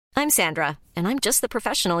I'm Sandra, and I'm just the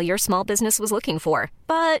professional your small business was looking for.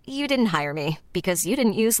 But you didn't hire me because you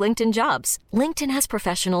didn't use LinkedIn Jobs. LinkedIn has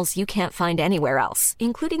professionals you can't find anywhere else,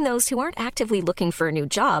 including those who aren't actively looking for a new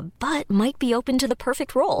job, but might be open to the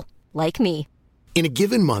perfect role, like me. In a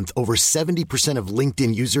given month, over 70% of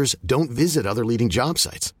LinkedIn users don't visit other leading job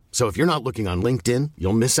sites. So if you're not looking on LinkedIn,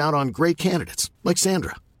 you'll miss out on great candidates like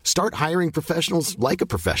Sandra. Start hiring professionals like a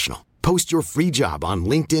professional. Post your free job on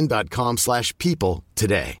linkedin.com/people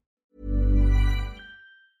today.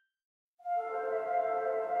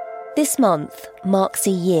 This month marks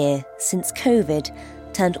a year since COVID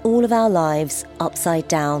turned all of our lives upside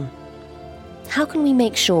down. How can we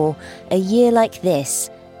make sure a year like this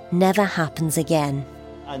never happens again?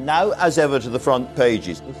 And now, as ever, to the front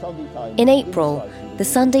pages. In April, the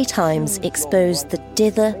Sunday Times exposed the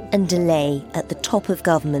dither and delay at the top of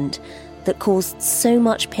government that caused so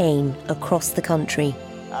much pain across the country.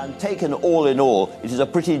 And taken all in all, it is a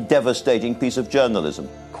pretty devastating piece of journalism.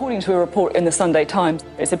 According to a report in the Sunday Times,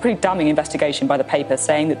 it's a pretty damning investigation by the paper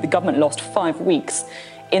saying that the government lost 5 weeks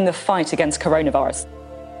in the fight against coronavirus.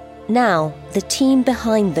 Now, the team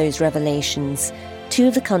behind those revelations, two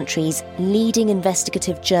of the country's leading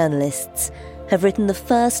investigative journalists, have written the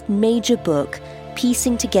first major book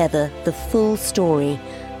piecing together the full story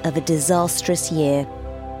of a disastrous year.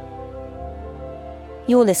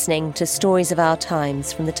 You're listening to Stories of Our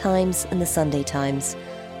Times from The Times and The Sunday Times.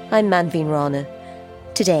 I'm Manveen Rana.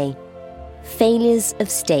 Today, Failures of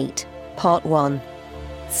State, Part 1.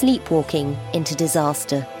 Sleepwalking into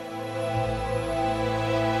Disaster.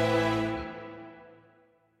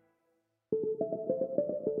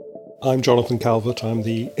 I'm Jonathan Calvert. I'm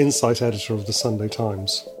the Insight Editor of The Sunday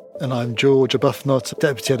Times. And I'm George Arbuthnot,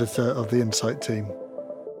 Deputy Editor of the Insight team.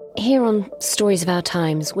 Here on Stories of Our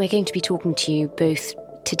Times, we're going to be talking to you both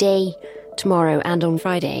today, tomorrow and on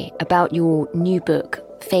Friday about your new book,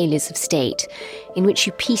 Failures of State, in which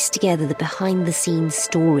you piece together the behind-the-scenes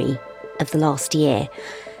story of the last year.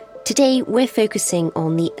 Today, we're focusing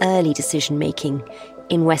on the early decision-making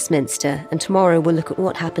in Westminster, and tomorrow we'll look at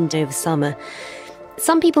what happened over summer.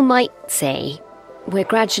 Some people might say we're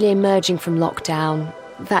gradually emerging from lockdown,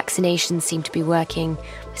 vaccinations seem to be working,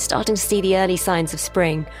 we're starting to see the early signs of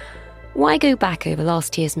spring. Why go back over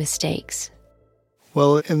last year's mistakes?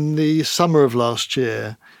 Well, in the summer of last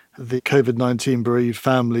year, the COVID-19 Bereaved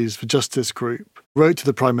Families for Justice group wrote to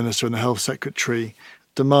the Prime Minister and the Health Secretary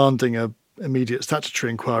demanding an immediate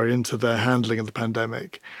statutory inquiry into their handling of the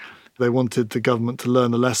pandemic. They wanted the government to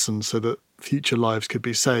learn a lesson so that future lives could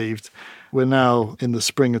be saved. We're now in the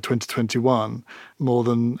spring of 2021. More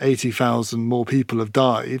than 80,000 more people have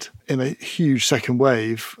died in a huge second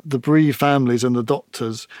wave. The bereaved families and the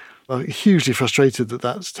doctors are hugely frustrated that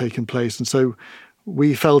that's taken place. And so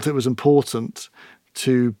we felt it was important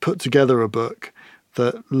to put together a book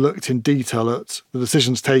that looked in detail at the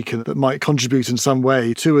decisions taken that might contribute in some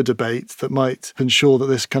way to a debate that might ensure that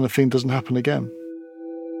this kind of thing doesn't happen again.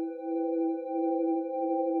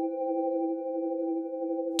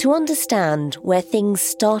 To understand where things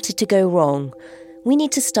started to go wrong, we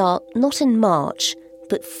need to start not in March,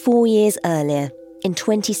 but 4 years earlier, in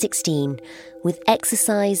 2016, with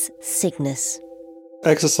Exercise Cygnus.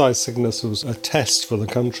 Exercise Cygnus was a test for the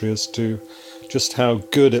country as to just how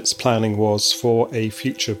good its planning was for a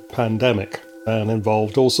future pandemic, and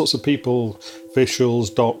involved all sorts of people, officials,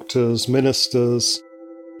 doctors, ministers.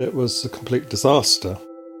 It was a complete disaster.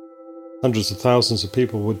 Hundreds of thousands of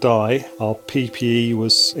people would die. Our PPE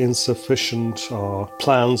was insufficient. Our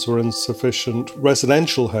plans were insufficient.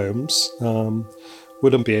 Residential homes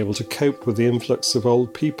wouldn't be able to cope with the influx of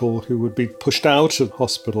old people who would be pushed out of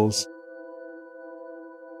hospitals.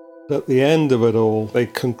 At the end of it all, they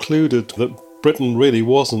concluded that Britain really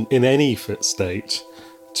wasn't in any fit state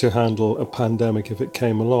to handle a pandemic if it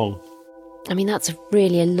came along. I mean, that's a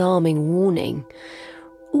really alarming warning.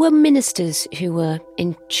 Were ministers who were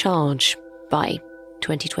in charge by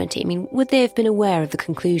 2020, would they have been aware of the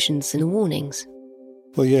conclusions and the warnings?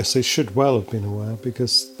 Well, yes, they should well have been aware,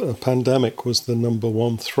 because a pandemic was the number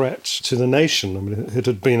one threat to the nation. It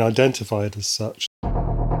had been identified as such.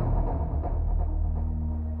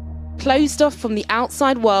 Closed off from the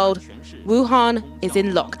outside world, Wuhan is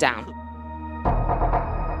in lockdown.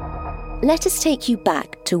 Let us take you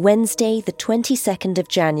back to Wednesday, the 22nd of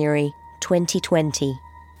January, 2020.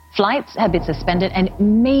 Flights have been suspended and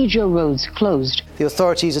major roads closed. The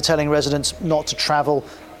authorities are telling residents not to travel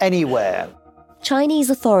anywhere. Chinese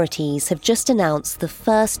authorities have just announced the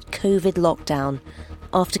first COVID lockdown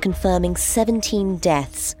after confirming 17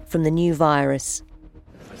 deaths from the new virus.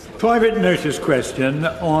 Private notice question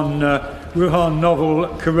on Wuhan novel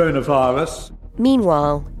coronavirus.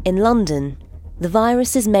 Meanwhile, in London, the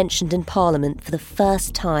virus is mentioned in Parliament for the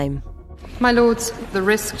first time. My Lords, the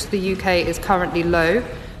risk to the UK is currently low.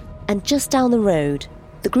 And just down the road,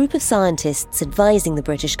 the group of scientists advising the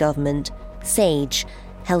British government, SAGE,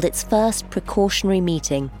 held its first precautionary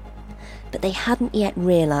meeting. But they hadn't yet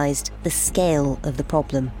realised the scale of the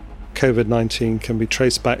problem. COVID-19 can be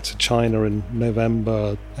traced back to China in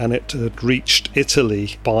November, and it had reached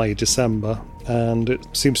Italy by December, and it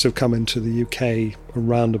seems to have come into the UK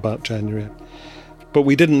around about January. But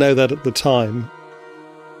we didn't know that at the time.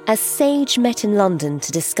 As SAGE met in London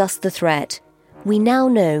to discuss the threat, we now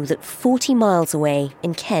know that 40 miles away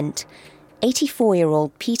in Kent,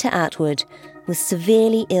 84-year-old Peter Atwood was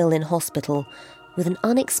severely ill in hospital with an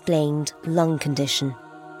unexplained lung condition.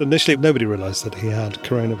 Initially, nobody realised that he had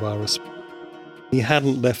coronavirus. He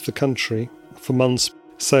hadn't left the country for months,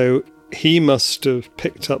 so he must have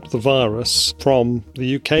picked up the virus from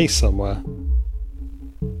the UK somewhere.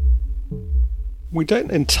 We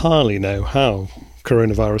don't entirely know how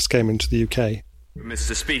coronavirus came into the UK.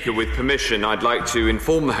 Mr. Speaker, with permission, I'd like to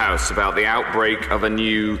inform the House about the outbreak of a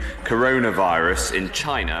new coronavirus in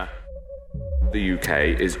China. The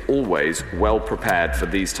UK is always well prepared for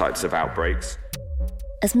these types of outbreaks.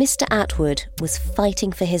 As Mr. Atwood was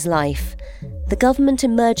fighting for his life, the Government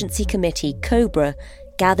Emergency Committee, COBRA,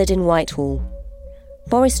 gathered in Whitehall.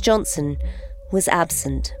 Boris Johnson was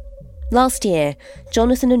absent. Last year,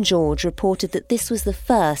 Jonathan and George reported that this was the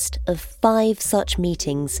first of 5 such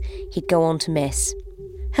meetings he'd go on to miss.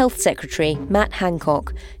 Health Secretary Matt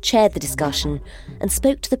Hancock chaired the discussion and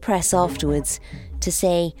spoke to the press afterwards to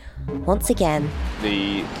say, once again,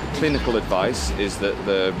 the clinical advice is that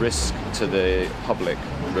the risk to the public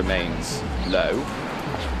remains low.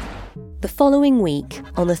 The following week,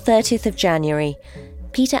 on the 30th of January,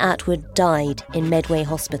 Peter Atwood died in Medway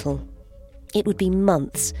Hospital. It would be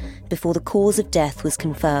months before the cause of death was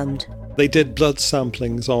confirmed. They did blood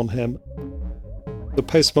samplings on him. The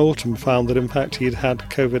post-mortem found that in fact he'd had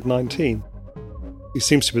COVID-19. He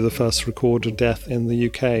seems to be the first recorded death in the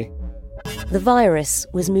UK. The virus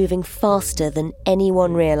was moving faster than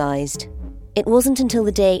anyone realised. It wasn't until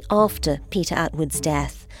the day after Peter Atwood's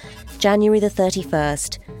death, January the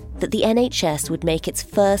 31st, that the NHS would make its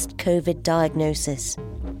first COVID diagnosis.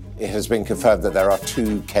 It has been confirmed that there are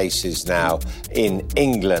 2 cases now in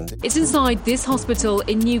England. It's inside this hospital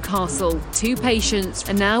in Newcastle. 2 patients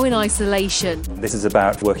are now in isolation. This is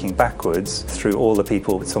about working backwards through all the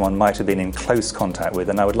people that someone might have been in close contact with,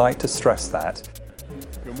 and I would like to stress that.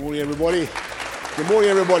 Good morning, everybody. Good morning,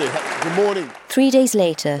 everybody. Good morning. 3 days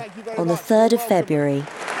later, on the 3rd of February...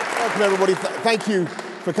 Welcome, everybody. Thank you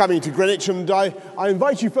for coming to Greenwich, and I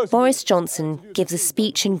invite you first... Boris Johnson gives a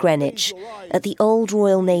speech in Greenwich at the Old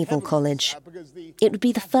Royal Naval College. It would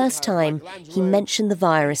be the first time he mentioned the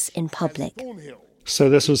virus in public. So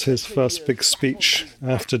this was his first big speech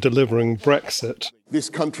after delivering Brexit. This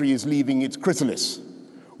country is leaving its chrysalis.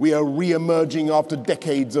 We are re-emerging after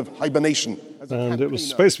decades of hibernation. And it was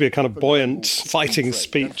supposed to be a kind of buoyant, fighting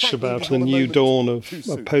speech about the new dawn of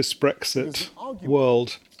a post-Brexit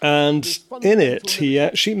world. And in it, he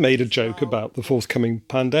actually made a joke about the forthcoming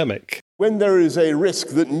pandemic. When there is a risk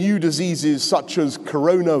that new diseases such as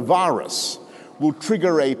coronavirus will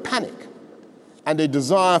trigger a panic and a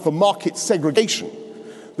desire for market segregation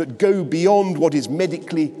that go beyond what is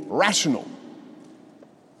medically rational,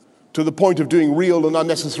 to the point of doing real and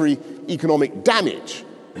unnecessary economic damage,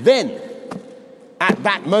 then, at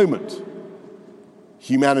that moment,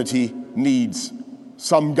 humanity needs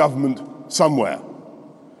some government somewhere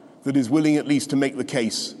that is willing at least to make the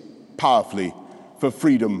case powerfully for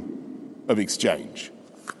freedom of exchange.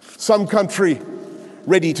 Some country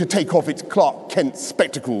ready to take off its Clark Kent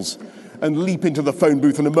spectacles and leap into the phone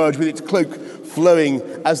booth and emerge with its cloak flowing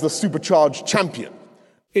as the supercharged champion.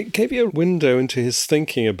 It gave you a window into his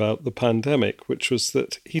thinking about the pandemic, which was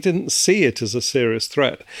that he didn't see it as a serious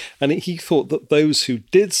threat. And he thought that those who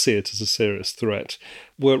did see it as a serious threat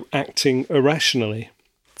were acting irrationally.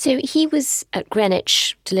 So he was at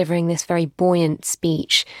Greenwich delivering this very buoyant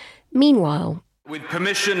speech. Meanwhile... With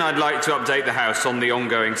permission, I'd like to update the House on the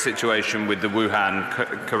ongoing situation with the Wuhan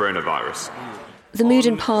coronavirus. The mood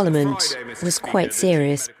in Parliament was quite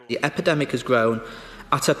serious. The epidemic has grown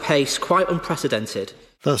at a pace quite unprecedented.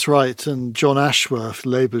 That's right, and John Ashworth,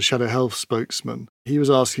 Labour's Shadow Health spokesman, he was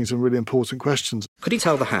asking some really important questions. Could he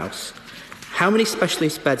tell the House how many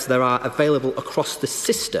specialist beds there are available across the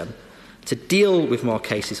system to deal with more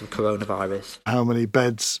cases of coronavirus? How many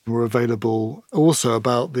beds were available? Also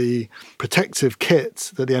about the protective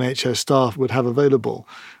kit that the NHS staff would have available.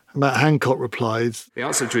 Matt Hancock replied, The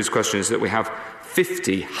answer to his question is that we have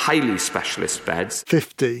 50 highly specialist beds.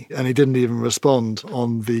 50, and he didn't even respond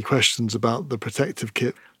on the questions about the protective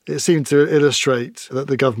kit. It seemed to illustrate that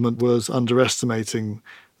the government was underestimating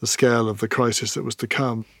the scale of the crisis that was to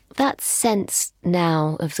come. That sense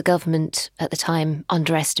now of the government at the time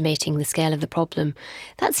underestimating the scale of the problem,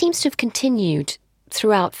 that seems to have continued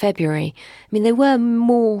throughout February. I mean, there were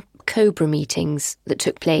more Cobra meetings that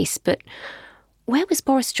took place, but where was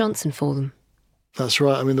Boris Johnson for them? That's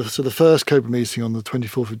right. I mean, the first Cobra meeting on the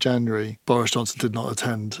 24th of January, Boris Johnson did not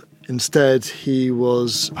attend. Instead, he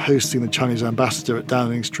was hosting the Chinese ambassador at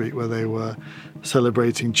Downing Street, where they were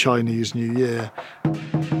celebrating Chinese New Year.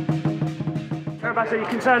 Ambassador, are you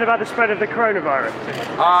concerned about the spread of the coronavirus?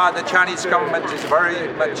 The Chinese government is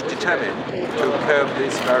very much determined to curb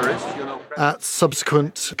this virus. At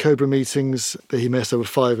subsequent Cobra meetings that he missed, there were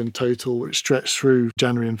 5 in total, which stretched through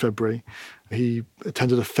January and February. He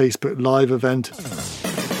attended a Facebook Live event.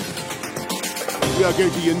 We are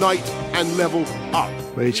going to unite and level up.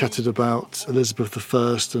 Where he chatted about Elizabeth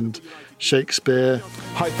I and Shakespeare.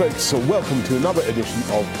 Hi folks, so welcome to another edition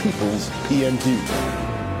of People's PMT.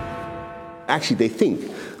 Actually, they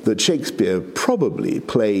think that Shakespeare probably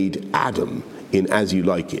played Adam in As You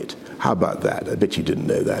Like It. How about that? I bet you didn't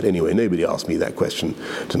know that. Anyway, nobody asked me that question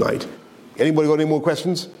tonight. Anybody got any more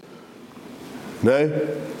questions?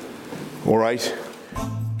 No? All right.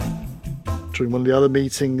 During one of the other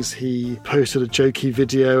meetings, he posted a jokey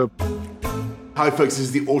video. Hi folks, this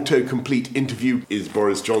is the autocomplete interview. Is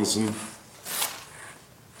Boris Johnson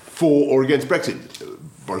for or against Brexit?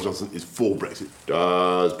 Boris Johnson is for Brexit.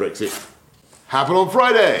 Does Brexit happen on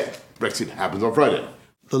Friday? Brexit happens on Friday.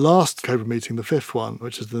 The last Cobra meeting, the 5th one,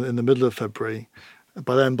 which is in the middle of February,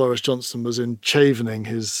 by then Boris Johnson was in Chevening,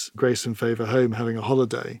 his Grace and Favour home, having a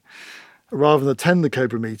holiday. Rather than attend the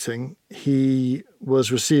Cobra meeting, he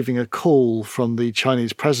was receiving a call from the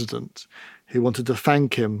Chinese president who wanted to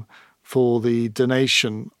thank him for the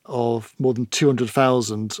donation of more than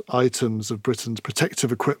 200,000 items of Britain's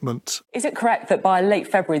protective equipment. Is it correct that by late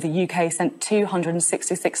February, the UK sent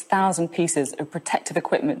 266,000 pieces of protective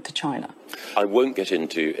equipment to China? I won't get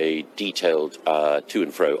into a detailed to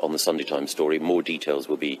and fro on the Sunday Times story. More details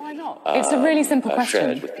will be Why not? It's a really simple question.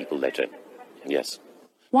 Shared with people later. Yes.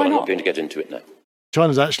 Why but I'm not? not going to get into it now.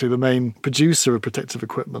 China's actually the main producer of protective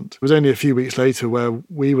equipment. It was only a few weeks later where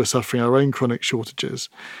we were suffering our own chronic shortages.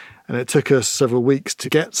 And it took us several weeks to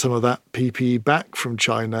get some of that PPE back from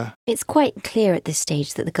China. It's quite clear at this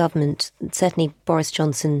stage that the government, certainly Boris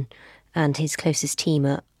Johnson and his closest team,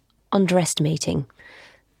 are underestimating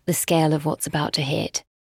the scale of what's about to hit.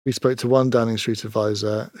 We spoke to one Downing Street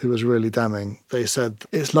advisor who was really damning. They said,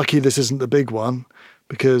 it's lucky this isn't the big one,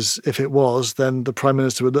 because if it was, then the Prime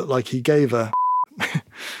Minister would look like he gave a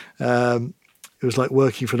It was like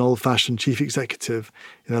working for an old-fashioned chief executive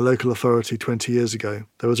in a local authority 20 years ago.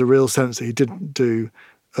 There was a real sense that he didn't do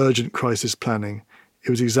urgent crisis planning. It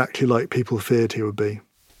was exactly like people feared he would be.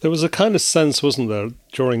 There was a kind of sense, wasn't there,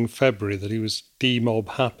 during February that he was demob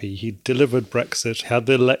happy. He delivered Brexit, had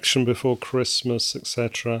the election before Christmas,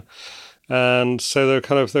 etc. And so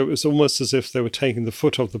it was almost as if they were taking the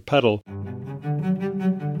foot off the pedal.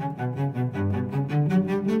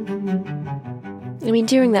 I mean,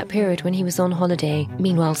 during that period when he was on holiday,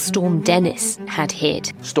 meanwhile, Storm Dennis had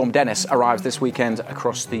hit. Storm Dennis arrives this weekend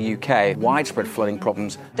across the UK. Widespread flooding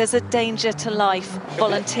problems. There's a danger to life.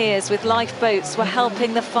 Volunteers with lifeboats were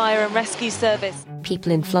helping the fire and rescue service.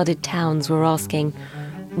 People in flooded towns were asking,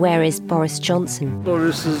 where is Boris Johnson?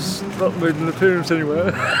 Boris has not made an appearance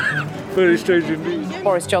anywhere. Very strange indeed.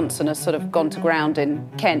 Boris Johnson has sort of gone to ground in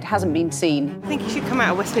Kent, hasn't been seen. I think he should come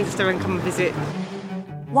out of Westminster and come and visit.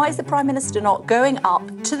 Why is the Prime Minister not going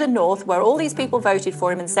up to the north where all these people voted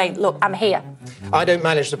for him and saying, look, I'm here? I don't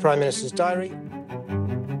manage the Prime Minister's diary.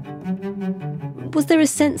 Was there a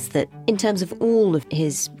sense that, in terms of all of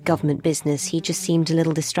his government business, he just seemed a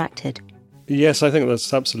little distracted? Yes, I think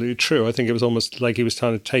that's absolutely true. I think it was almost like he was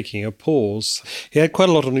kind of taking a pause. He had quite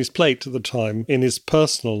a lot on his plate at the time in his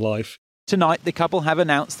personal life. Tonight, the couple have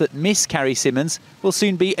announced that Miss Carrie Symonds will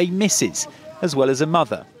soon be a Mrs., as well as a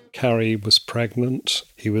mother. Carrie was pregnant.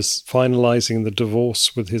 He was finalising the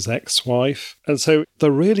divorce with his ex-wife. And so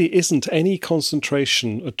there really isn't any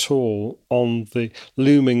concentration at all on the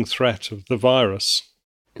looming threat of the virus.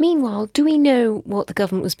 Meanwhile, do we know what the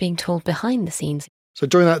government was being told behind the scenes? So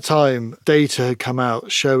during that time, data had come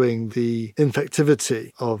out showing the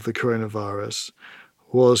infectivity of the coronavirus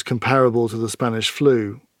was comparable to the Spanish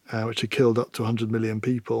flu, which had killed up to 100 million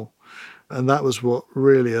people. And that was what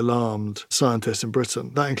really alarmed scientists in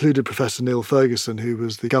Britain. That included Professor Neil Ferguson, who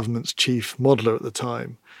was the government's chief modeller at the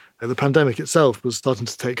time. The pandemic itself was starting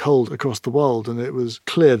to take hold across the world, and it was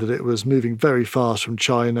clear that it was moving very fast from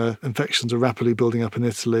China. Infections are rapidly building up in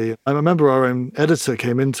Italy. I remember our own editor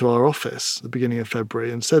came into our office at the beginning of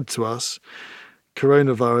February and said to us,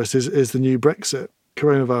 coronavirus is the new Brexit.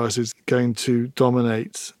 Coronavirus is going to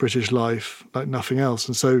dominate British life like nothing else.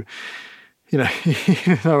 And so, in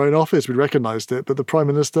our own office, we recognised it, but the Prime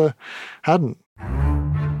Minister hadn't.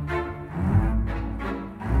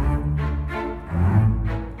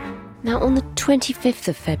 Now, on the 25th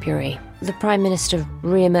of February, the Prime Minister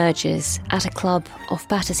re-emerges at a club off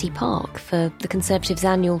Battersea Park for the Conservatives'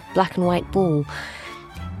 annual Black and White Ball.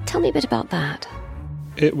 Tell me a bit about that.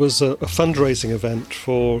 It was a fundraising event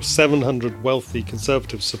for 700 wealthy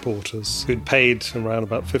Conservative supporters who'd paid around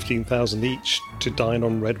about $15,000 each to dine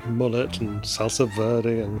on red mullet and salsa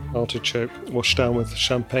verde and artichoke washed down with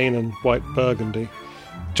champagne and white burgundy.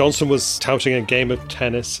 Johnson was touting a game of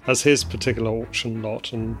tennis as his particular auction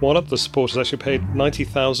lot, and one of the supporters actually paid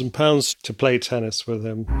 £90,000 to play tennis with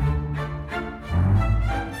him.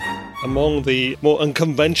 Among the more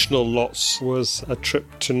unconventional lots was a trip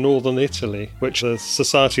to northern Italy, which the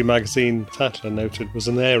Society magazine Tatler noted was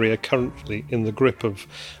an area currently in the grip of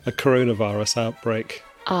a coronavirus outbreak.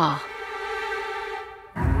 Ah.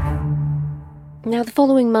 Now, the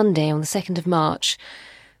following Monday, on the 2nd of March,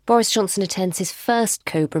 Boris Johnson attends his first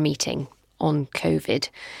COBRA meeting on COVID.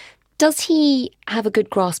 Does he have a good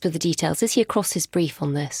grasp of the details? Is he across his brief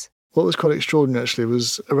on this? What was quite extraordinary, actually,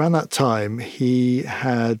 was around that time he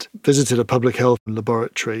had visited a public health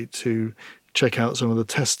laboratory to check out some of the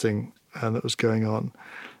testing that was going on.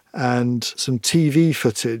 And some TV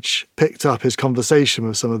footage picked up his conversation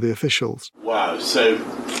with some of the officials. Wow, so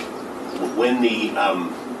when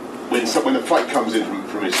the flight comes in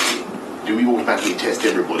from Italy, do we automatically test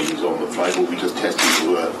everybody who's on the flight, or we just test people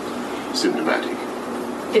who are symptomatic?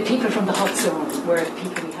 The people from the hot zone were the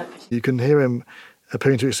people we had. You can hear him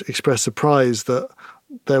appearing to express surprise that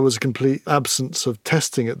there was a complete absence of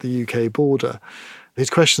testing at the UK border.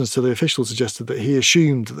 His questions to the officials suggested that he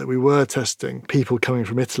assumed that we were testing people coming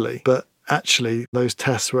from Italy, but actually those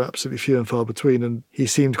tests were absolutely few and far between, and he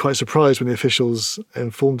seemed quite surprised when the officials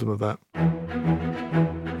informed him of that.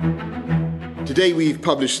 Today we've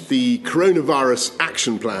published the Coronavirus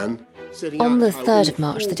Action Plan. On the 3rd of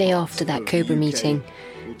March, the day after that COBRA meeting,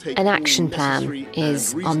 an action plan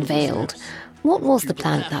is unveiled. What was the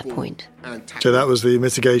plan at that point? So that was the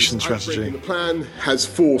mitigation strategy. The plan has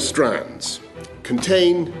 4 strands: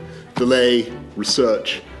 contain, delay,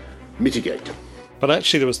 research, mitigate. But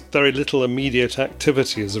actually there was very little immediate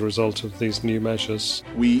activity as a result of these new measures.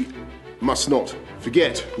 We must not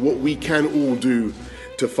forget what we can all do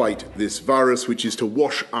to fight this virus, which is to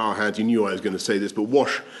wash our hands. You knew I was going to say this, but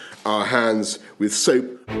wash our hands with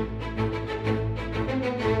soap.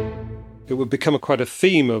 It would become quite a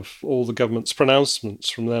theme of all the government's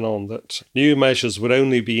pronouncements from then on that new measures would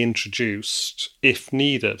only be introduced if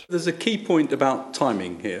needed. There's a key point about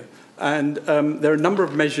timing here, and there are a number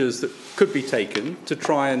of measures that could be taken to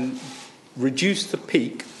try and reduce the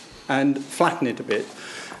peak and flatten it a bit.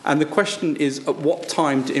 And the question is at what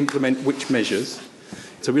time to implement which measures.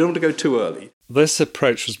 So we don't want to go too early. This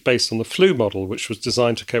approach was based on the flu model, which was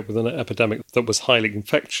designed to cope with an epidemic that was highly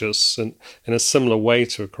infectious and in a similar way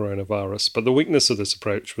to a coronavirus. But the weakness of this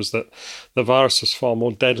approach was that the virus was far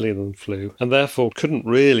more deadly than flu and therefore couldn't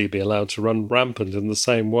really be allowed to run rampant in the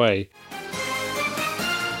same way.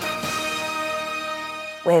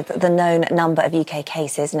 With the known number of UK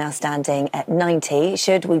cases now standing at 90,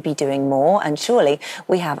 should we be doing more? And surely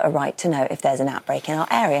we have a right to know if there's an outbreak in our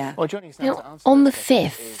area. Now, on the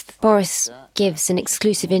 5th, Boris gives an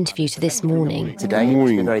exclusive interview to This Morning. Today,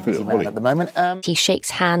 it's been very busy at the moment. He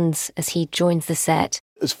shakes hands as he joins the set.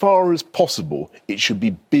 As far as possible, it should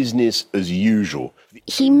be business as usual.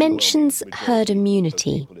 He mentions herd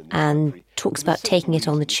immunity and talks about taking it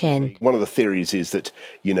on the chin. One of the theories is that,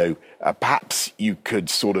 perhaps you could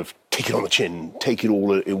sort of take it on the chin, take it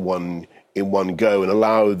all in one go and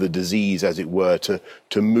allow the disease, as it were,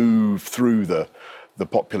 to move through the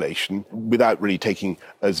population without really taking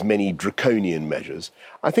as many draconian measures.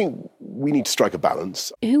 I think we need to strike a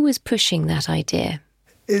balance. Who was pushing that idea?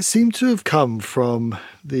 It seemed to have come from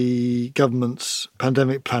the government's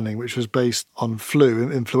pandemic planning, which was based on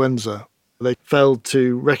influenza. They failed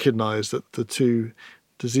to recognise that the two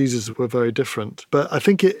diseases were very different. But I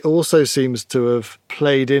think it also seems to have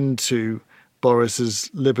played into Boris's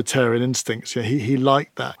libertarian instincts. He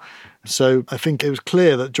liked that. So I think it was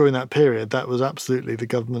clear that during that period, that was absolutely the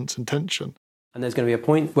government's intention. And there's going to be a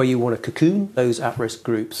point where you want to cocoon those at-risk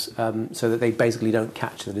groups so that they basically don't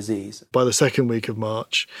catch the disease. By the second week of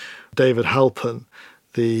March, David Halpern,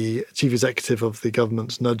 the chief executive of the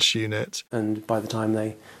government's nudge unit. And by the time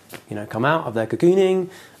they, come out of their cocooning,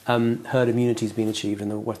 herd immunity has been achieved in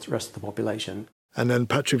the rest of the population. And then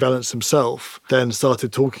Patrick Vallance himself then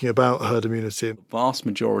started talking about herd immunity. The vast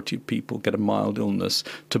majority of people get a mild illness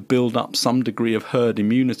to build up some degree of herd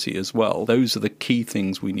immunity as well. Those are the key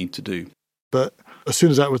things we need to do. But as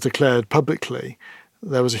soon as that was declared publicly,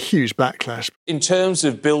 there was a huge backlash. In terms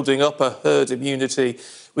of building up a herd immunity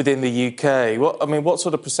within the UK, what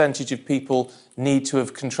sort of percentage of people need to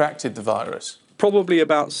have contracted the virus? Probably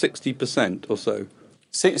about 60% or so.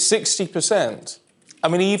 60%?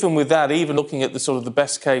 Even with that, even looking at the sort of the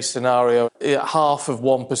best case scenario, half of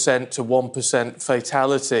 1% to 1%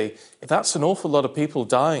 fatality, that's an awful lot of people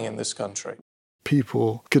dying in this country.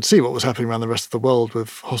 People could see what was happening around the rest of the world with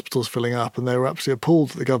hospitals filling up, and they were absolutely appalled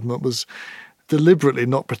that the government was deliberately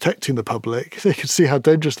not protecting the public. They could see how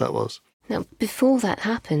dangerous that was. Now, before that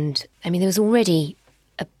happened, there was already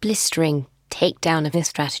a blistering takedown of this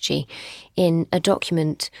strategy in a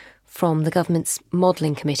document from the government's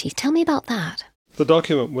modelling committee. Tell me about that. The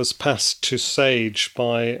document was passed to SAGE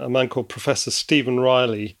by a man called Professor Stephen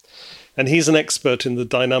Riley, and he's an expert in the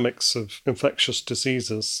dynamics of infectious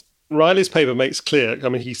diseases. Riley's paper makes clear,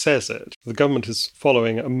 he says it, the government is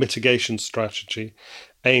following a mitigation strategy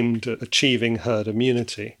aimed at achieving herd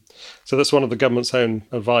immunity. So that's one of the government's own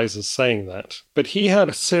advisors saying that. But he had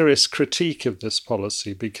a serious critique of this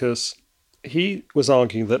policy because he was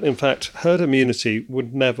arguing that, in fact, herd immunity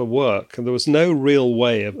would never work, and there was no real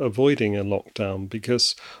way of avoiding a lockdown,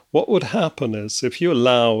 because what would happen is if you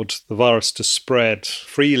allowed the virus to spread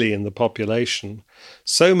freely in the population,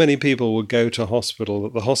 so many people would go to hospital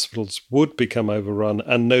that the hospitals would become overrun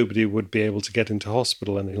and nobody would be able to get into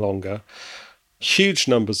hospital any longer. Huge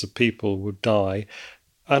numbers of people would die,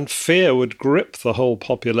 and fear would grip the whole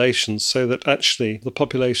population so that actually the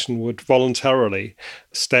population would voluntarily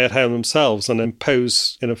stay at home themselves and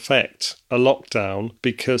impose, in effect, a lockdown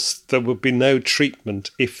because there would be no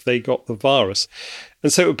treatment if they got the virus.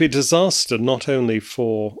 And so it would be a disaster not only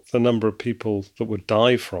for the number of people that would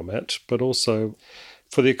die from it, but also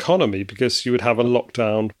for the economy, because you would have a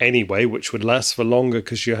lockdown anyway, which would last for longer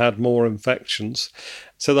because you had more infections.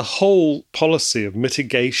 So the whole policy of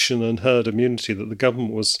mitigation and herd immunity that the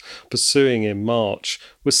government was pursuing in March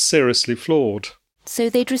was seriously flawed. So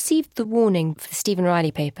they'd received the warning for the Stephen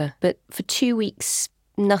Riley paper, but for 2 weeks,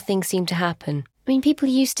 nothing seemed to happen. People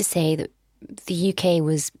used to say that the UK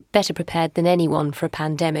was better prepared than anyone for a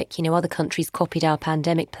pandemic. Other countries copied our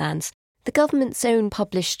pandemic plans. The government's own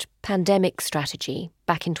published pandemic strategy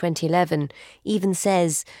back in 2011 even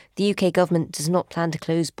says the UK government does not plan to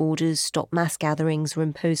close borders, stop mass gatherings or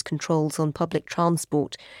impose controls on public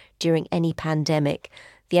transport during any pandemic.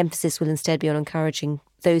 The emphasis will instead be on encouraging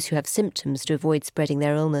those who have symptoms to avoid spreading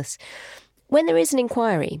their illness. When there is an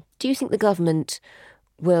inquiry, do you think the government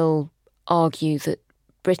will argue that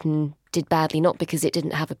Britain did badly not because it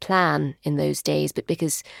didn't have a plan in those days, but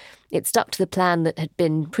because it stuck to the plan that had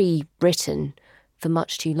been pre-Britain for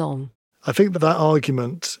much too long? I think that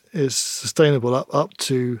argument is sustainable up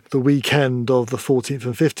to the weekend of the 14th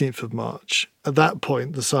and 15th of March. At that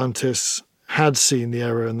point, the scientists had seen the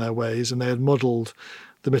error in their ways and they had modelled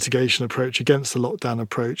the mitigation approach against the lockdown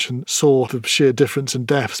approach and saw the sheer difference in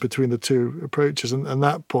deaths between the two approaches. And at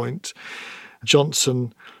that point,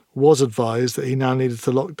 Johnson was advised that he now needed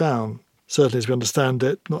to lock down. Certainly, as we understand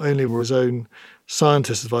it, not only were his own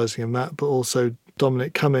scientists advising him that, but also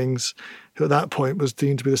Dominic Cummings, who at that point was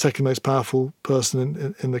deemed to be the second most powerful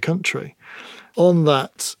person in the country. On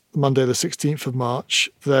that Monday, the 16th of March,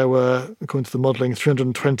 there were, according to the modelling,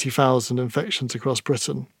 320,000 infections across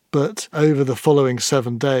Britain. But over the following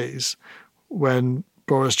 7 days, when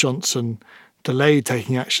Boris Johnson delayed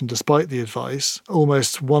taking action despite the advice,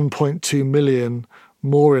 almost 1.2 million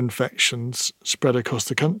more infections spread across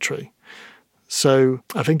the country. So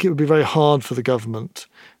I think it would be very hard for the government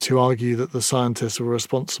to argue that the scientists were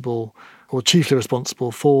responsible or chiefly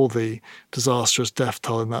responsible for the disastrous death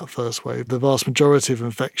toll in that first wave. The vast majority of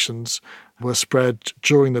infections were spread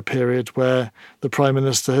during the period where the Prime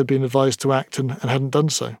Minister had been advised to act and hadn't done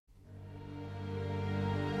so.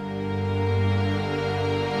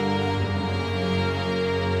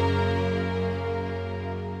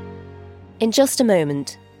 In just a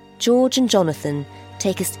moment, George and Jonathan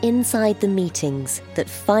take us inside the meetings that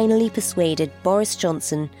finally persuaded Boris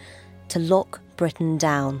Johnson to lock Britain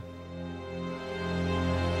down.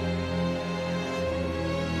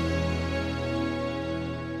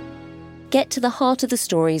 Get to the heart of the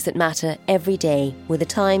stories that matter every day with The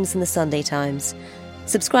Times and The Sunday Times.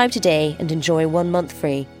 Subscribe today and enjoy 1 month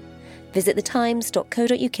free. Visit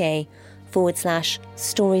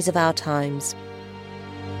thetimes.co.uk/stories of our times.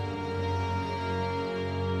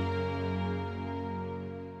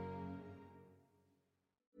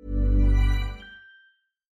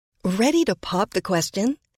 Ready to pop the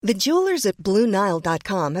question? The jewelers at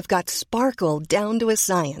BlueNile.com have got sparkle down to a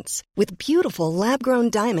science with beautiful lab-grown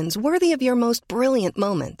diamonds worthy of your most brilliant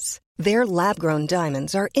moments. Their lab-grown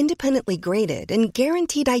diamonds are independently graded and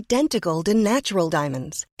guaranteed identical to natural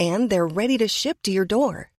diamonds, and they're ready to ship to your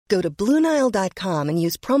door. Go to BlueNile.com and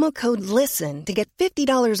use promo code LISTEN to get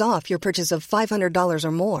 $50 off your purchase of $500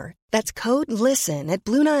 or more. That's code LISTEN at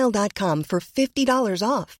BlueNile.com for $50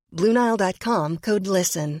 off. BlueNile.com, code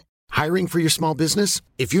LISTEN. Hiring for your small business?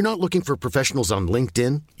 If you're not looking for professionals on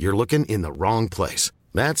LinkedIn, you're looking in the wrong place.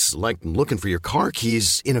 That's like looking for your car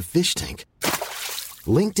keys in a fish tank.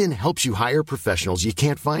 LinkedIn helps you hire professionals you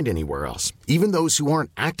can't find anywhere else, even those who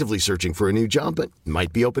aren't actively searching for a new job but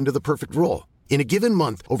might be open to the perfect role. In a given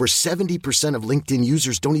month, over 70% of LinkedIn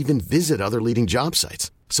users don't even visit other leading job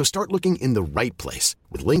sites. So start looking in the right place.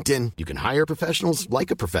 With LinkedIn, you can hire professionals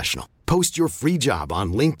like a professional. Post your free job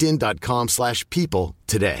on linkedin.com/people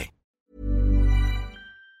today.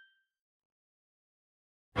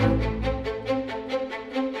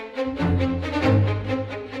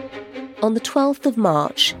 On the 12th of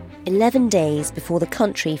March, 11 days before the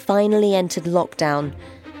country finally entered lockdown,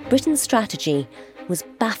 Britain's strategy was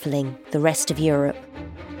baffling the rest of Europe.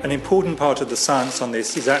 An important part of the science on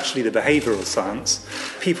this is actually the behavioural science.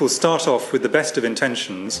 People start off with the best of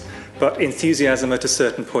intentions, but enthusiasm at a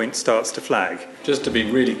certain point starts to flag. Just to be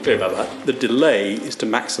really clear about that, the delay is to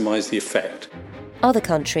maximise the effect. Other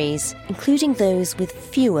countries, including those with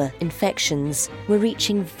fewer infections, were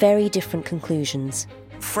reaching very different conclusions.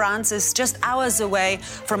 France is just hours away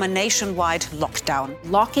from a nationwide lockdown.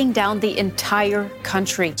 Locking down the entire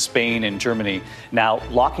country. Spain and Germany now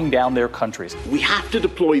locking down their countries. We have to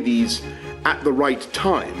deploy these at the right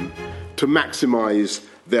time to maximise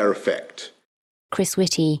their effect. Chris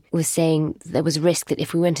Whitty was saying there was a risk that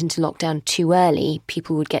if we went into lockdown too early,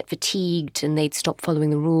 people would get fatigued and they'd stop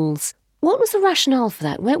following the rules. What was the rationale for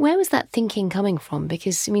that? Where was that thinking coming from?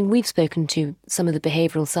 Because, I mean, we've spoken to some of the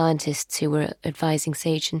behavioural scientists who were advising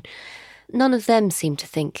SAGE, and none of them seemed to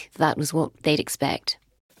think that was what they'd expect.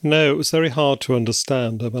 No, it was very hard to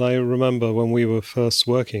understand. I mean, I remember when we were first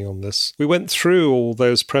working on this, we went through all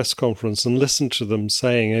those press conferences and listened to them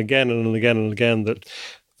saying again and again and again that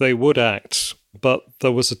they would act, but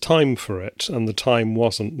there was a time for it, and the time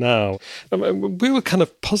wasn't now. I mean, we were kind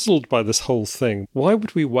of puzzled by this whole thing. Why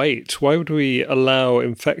would we wait? Why would we allow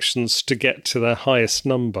infections to get to their highest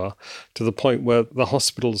number, to the point where the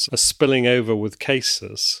hospitals are spilling over with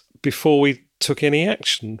cases, before we took any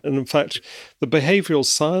action? And in fact, the behavioural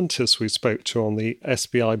scientists we spoke to on the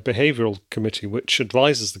SBI Behavioural Committee, which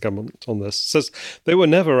advises the government on this, says they were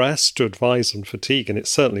never asked to advise on fatigue, and it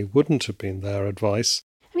certainly wouldn't have been their advice.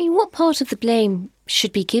 I mean, what part of the blame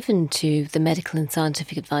should be given to the medical and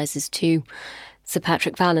scientific advisors, to Sir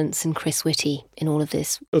Patrick Vallance and Chris Whitty in all of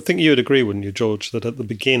this? I think you would agree, wouldn't you, George, that at the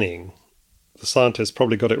beginning, the scientists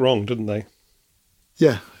probably got it wrong, didn't they?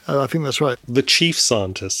 Yeah, I think that's right. The chief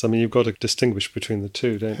scientists, I mean, you've got to distinguish between the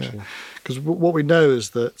two, don't you? Because what we know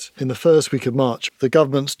is that in the first week of March, the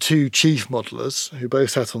government's two chief modellers, who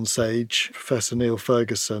both sat on SAGE, Professor Neil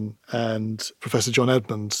Ferguson and Professor John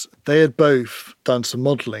Edmonds, they had both done some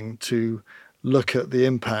modelling to look at the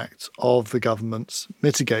impact of the government's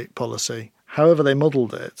mitigate policy. However they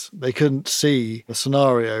modelled it, they couldn't see a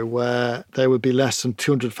scenario where there would be less than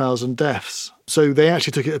 200,000 deaths. So they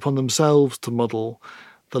actually took it upon themselves to model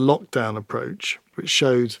the lockdown approach, which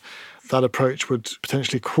showed that approach would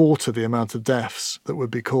potentially quarter the amount of deaths that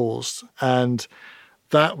would be caused. And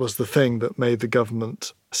that was the thing that made the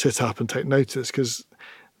government sit up and take notice, because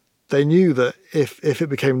they knew that if it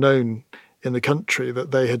became known in the country that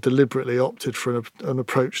they had deliberately opted for an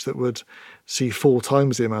approach that would see 4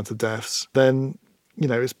 times the amount of deaths, then, you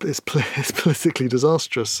know, it's politically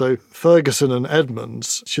disastrous. So Ferguson and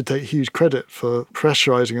Edmonds should take huge credit for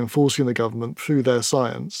pressurising and forcing the government through their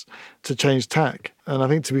science to change tack. And I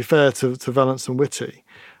think, to be fair to Vallance and Whitty,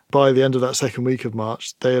 by the end of that second week of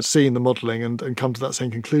March, they had seen the modelling and come to that same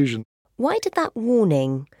conclusion. Why did that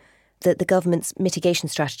warning that the government's mitigation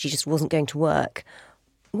strategy just wasn't going to work,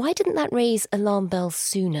 why didn't that raise alarm bells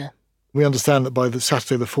sooner? We understand that by the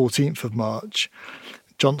Saturday the 14th of March,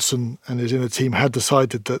 Johnson and his inner team had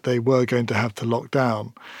decided that they were going to have to lock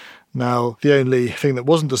down. Now, the only thing that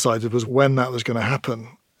wasn't decided was when that was going to happen.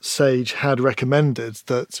 SAGE had recommended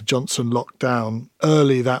that Johnson lock down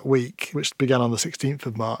early that week, which began on the 16th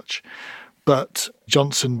of March. But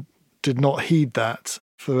Johnson did not heed that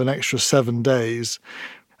for an extra 7 days.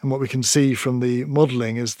 And what we can see from the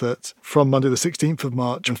modelling is that from Monday the 16th of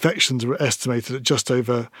March, infections were estimated at just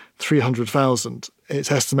over 300,000.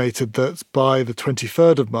 It's estimated that by the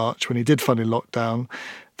 23rd of March, when he did finally lock down,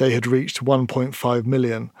 they had reached 1.5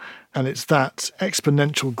 million. And it's that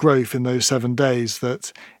exponential growth in those 7 days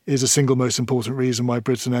that is the single most important reason why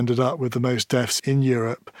Britain ended up with the most deaths in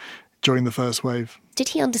Europe during the first wave. Did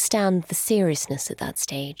he understand the seriousness at that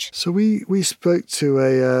stage? So we spoke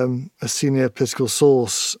to a senior political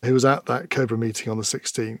source who was at that COBRA meeting on the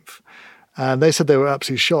 16th, and they said they were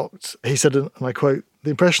absolutely shocked. He said, and I quote, "The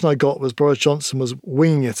impression I got was Boris Johnson was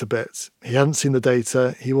winging it a bit. He hadn't seen the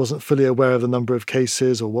data, he wasn't fully aware of the number of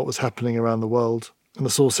cases or what was happening around the world." And the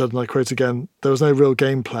source said, and I quote again, "There was no real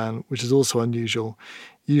game plan, which is also unusual.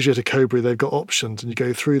 Usually at a COBRA they've got options and you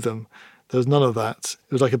go through them. There was none of that.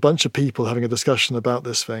 It was like a bunch of people having a discussion about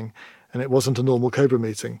this thing, and it wasn't a normal COBRA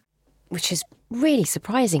meeting." Which is really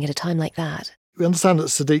surprising at a time like that. We understand that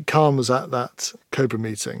Sadiq Khan was at that COBRA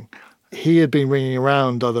meeting. He had been ringing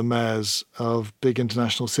around other mayors of big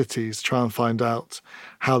international cities to try and find out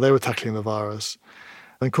how they were tackling the virus.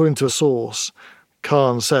 And according to a source,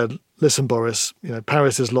 Khan said, "Listen, Boris,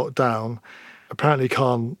 Paris is locked down." Apparently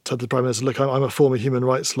Khan said to the Prime Minister, "Look, I'm a former human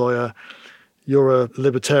rights lawyer. You're a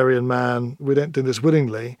libertarian man. We don't do this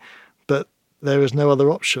willingly, but there is no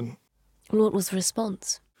other option." And what was the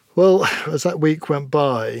response? Well, as that week went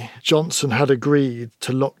by, Johnson had agreed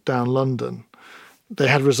to lock down London. They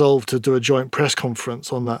had resolved to do a joint press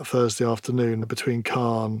conference on that Thursday afternoon between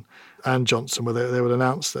Khan and Johnson where they would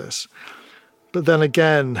announce this. But then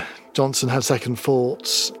again, Johnson had second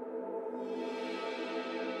thoughts.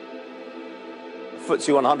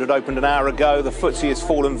 FTSE 100 opened an hour ago. The FTSE has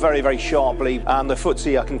fallen very, very sharply, and the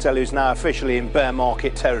FTSE, I can tell you, is now officially in bear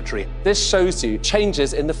market territory. This shows you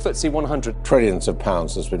changes in the FTSE 100. Trillions of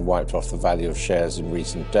pounds has been wiped off the value of shares in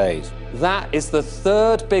recent days. That is the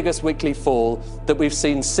third biggest weekly fall that we've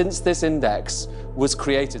seen since this index was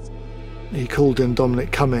created. He called in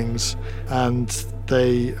Dominic Cummings, and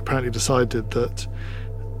they apparently decided that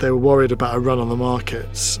they were worried about a run on the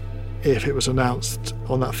markets if it was announced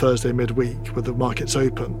on that Thursday midweek with the markets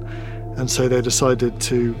open. And so they decided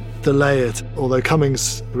to delay it, although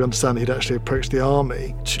Cummings, we understand he'd actually approached the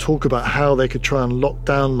army to talk about how they could try and lock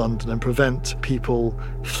down London and prevent people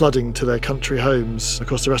flooding to their country homes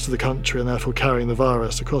across the rest of the country and therefore carrying the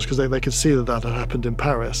virus across, because they could see that had happened in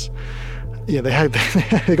Paris. Yeah,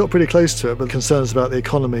 they got pretty close to it, but concerns about the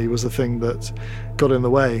economy was the thing that got in the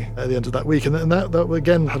way at the end of that week. And that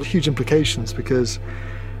again had huge implications, because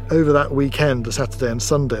over that weekend, the Saturday and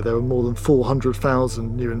Sunday, there were more than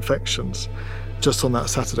 400,000 new infections just on that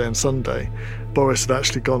Saturday and Sunday. Boris had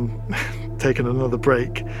actually taken another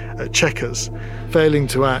break at Chequers. Failing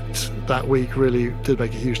to act that week really did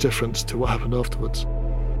make a huge difference to what happened afterwards.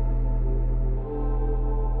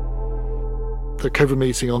 The COBRA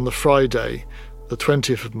meeting on the Friday, the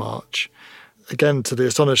 20th of March, again, to the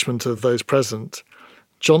astonishment of those present,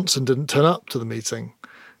 Johnson didn't turn up to the meeting,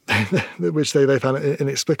 which they found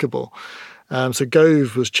inexplicable. So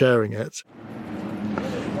Gove was chairing it.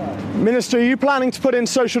 Minister, are you planning to put in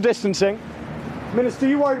social distancing? Minister, are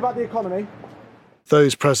you worried about the economy?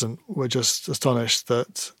 Those present were just astonished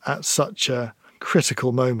that at such a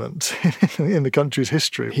critical moment in the country's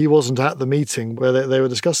history, he wasn't at the meeting where they were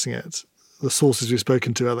discussing it. The sources we've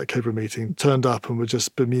spoken to at that COBRA meeting turned up and were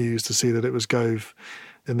just bemused to see that it was Gove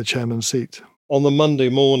in the chairman's seat. On the Monday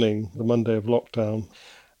morning, the Monday of lockdown,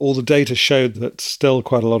 all the data showed that still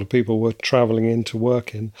quite a lot of people were travelling into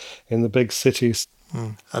work in the big cities.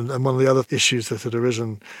 And one of the other issues that had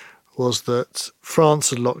arisen was that France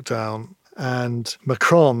had locked down, and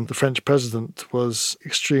Macron, the French president, was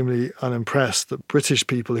extremely unimpressed that British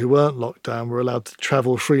people who weren't locked down were allowed to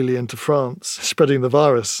travel freely into France, spreading the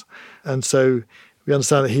virus. And so we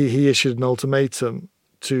understand that he issued an ultimatum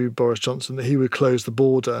to Boris Johnson that he would close the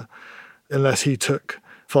border unless he took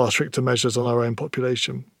far stricter measures on our own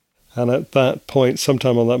population. And at that point,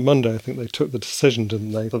 sometime on that Monday, I think they took the decision,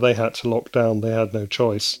 didn't they, that they had to lock down. They had no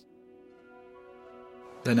choice.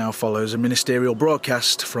 There now follows a ministerial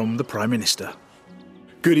broadcast from the Prime Minister.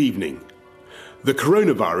 Good evening. The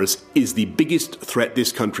coronavirus is the biggest threat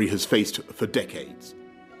this country has faced for decades.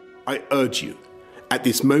 I urge you, at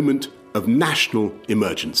this moment of national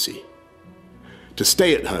emergency, to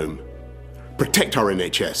stay at home, protect our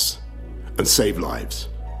NHS, and save lives.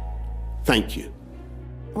 Thank you.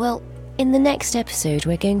 Well, in the next episode,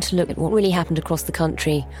 we're going to look at what really happened across the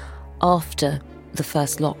country after the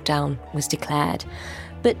first lockdown was declared.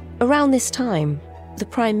 But around this time, the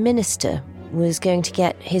Prime Minister was going to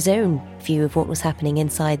get his own view of what was happening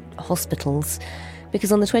inside hospitals,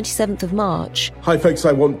 because on the 27th of March... Hi folks,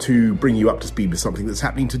 I want to bring you up to speed with something that's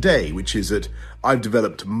happening today, which is that I've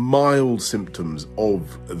developed mild symptoms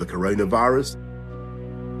of the coronavirus.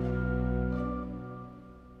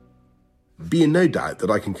 Be in no doubt that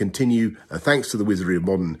I can continue, thanks to the wizardry of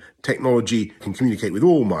modern technology, can communicate with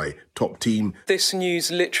all my top team. This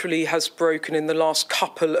news literally has broken in the last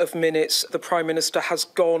couple of minutes. The Prime Minister has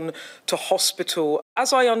gone to hospital.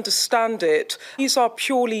 As I understand it, these are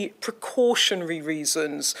purely precautionary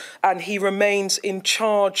reasons, and he remains in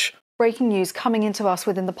charge. Breaking news coming into us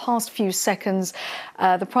within the past few seconds.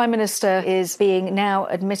 The Prime Minister is being now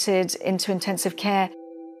admitted into intensive care.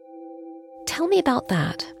 Tell me about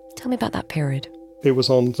that. Tell me about that period. It was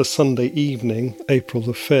on the Sunday evening, April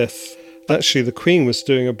the 5th. Actually, the Queen was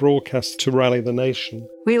doing a broadcast to rally the nation.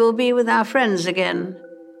 We will be with our friends again.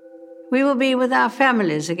 We will be with our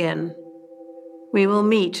families again. We will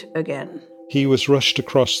meet again. He was rushed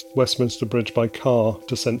across Westminster Bridge by car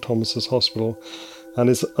to St Thomas's Hospital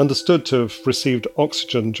and is understood to have received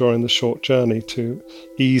oxygen during the short journey to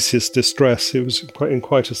ease his distress. He was in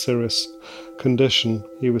quite a serious condition.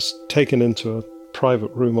 He was taken into a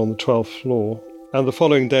private room on the 12th floor, and the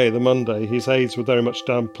following day, the Monday, his aides were very much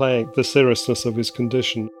downplaying the seriousness of his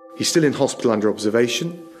condition. He's still in hospital under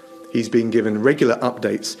observation, he's being given regular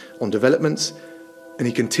updates on developments, and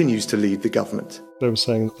he continues to lead the government. They were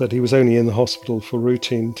saying that he was only in the hospital for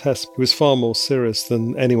routine tests. He was far more serious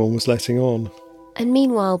than anyone was letting on. And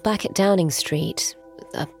meanwhile, back at Downing Street,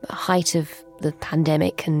 the height of the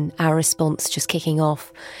pandemic and our response just kicking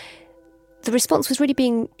off, the response was really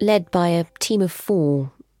being led by a team of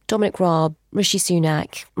 4, Dominic Raab, Rishi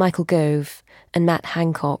Sunak, Michael Gove and Matt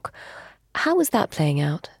Hancock. How was that playing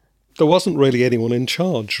out? There wasn't really anyone in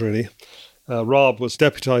charge, really. Raab was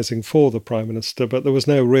deputising for the Prime Minister, but there was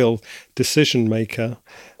no real decision maker.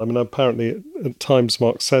 I mean, apparently at times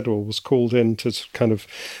Mark Sedwill was called in to kind of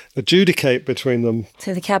adjudicate between them.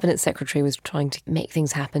 So the Cabinet Secretary was trying to make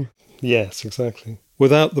things happen. Yes, exactly.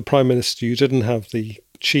 Without the Prime Minister, you didn't have the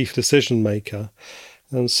chief decision maker.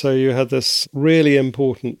 And so you had this really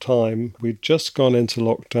important time. We'd just gone into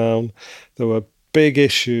lockdown. There were big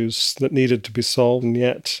issues that needed to be solved, and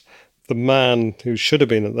yet the man who should have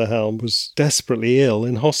been at the helm was desperately ill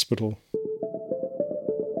in hospital.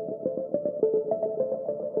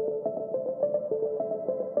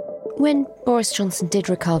 When Boris Johnson did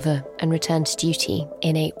recover and return to duty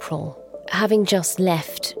in April, having just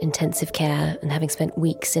left intensive care and having spent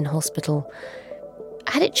weeks in hospital,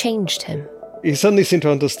 had it changed him? He suddenly seemed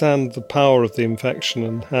to understand the power of the infection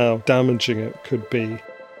and how damaging it could be.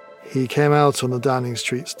 He came out on the Downing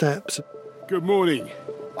Street steps. Good morning.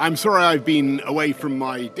 I'm sorry I've been away from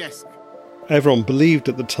my desk. Everyone believed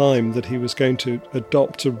at the time that he was going to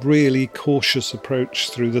adopt a really cautious approach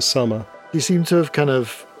through the summer. He seemed to have kind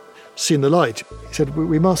of seen the light. He said,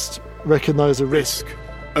 we must recognise the risk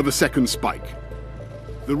of a second spike.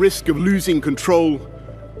 The risk of losing control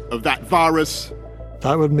of that virus.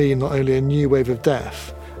 That would mean not only a new wave of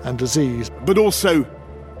death and disease, but also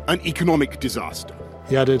an economic disaster.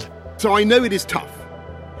 He added, so I know it is tough,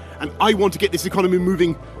 and I want to get this economy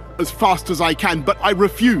moving as fast as I can, but I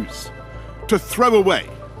refuse to throw away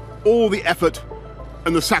all the effort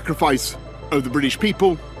and the sacrifice of the British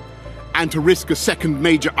people and to risk a second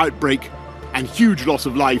major outbreak and huge loss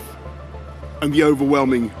of life and the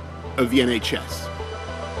overwhelming of the NHS.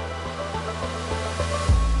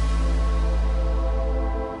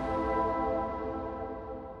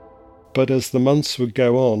 But as the months would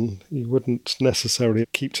go on, he wouldn't necessarily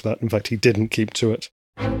keep to that. In fact, he didn't keep to it.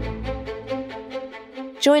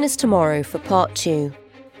 Join us tomorrow for part 2.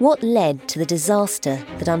 What led to the disaster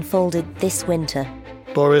that unfolded this winter?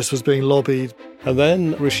 Boris was being lobbied. And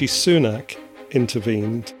then Rishi Sunak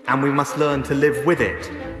intervened. And we must learn to live with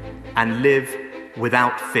it and live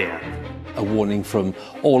without fear. A warning from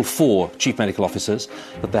all 4 chief medical officers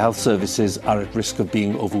that the health services are at risk of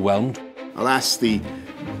being overwhelmed. Alas, the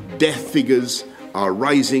death figures are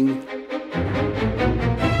rising.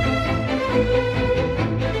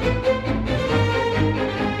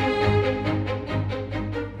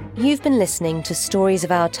 You've been listening to Stories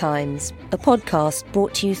of Our Times, a podcast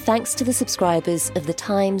brought to you thanks to the subscribers of The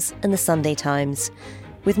Times and The Sunday Times,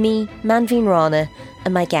 with me, Manveen Rana,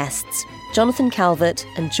 and my guests, Jonathan Calvert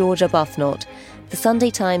and George Arbuthnot, the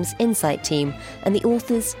Sunday Times Insight team, and the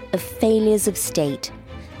authors of Failures of State,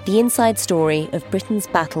 the inside story of Britain's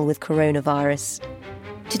battle with coronavirus.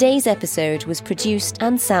 Today's episode was produced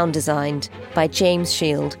and sound designed by James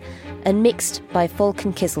Shield and mixed by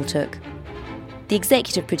Falcon Kisseltook. The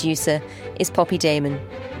executive producer is Poppy Damon.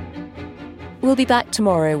 We'll be back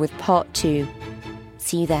tomorrow with part 2.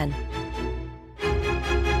 See you then.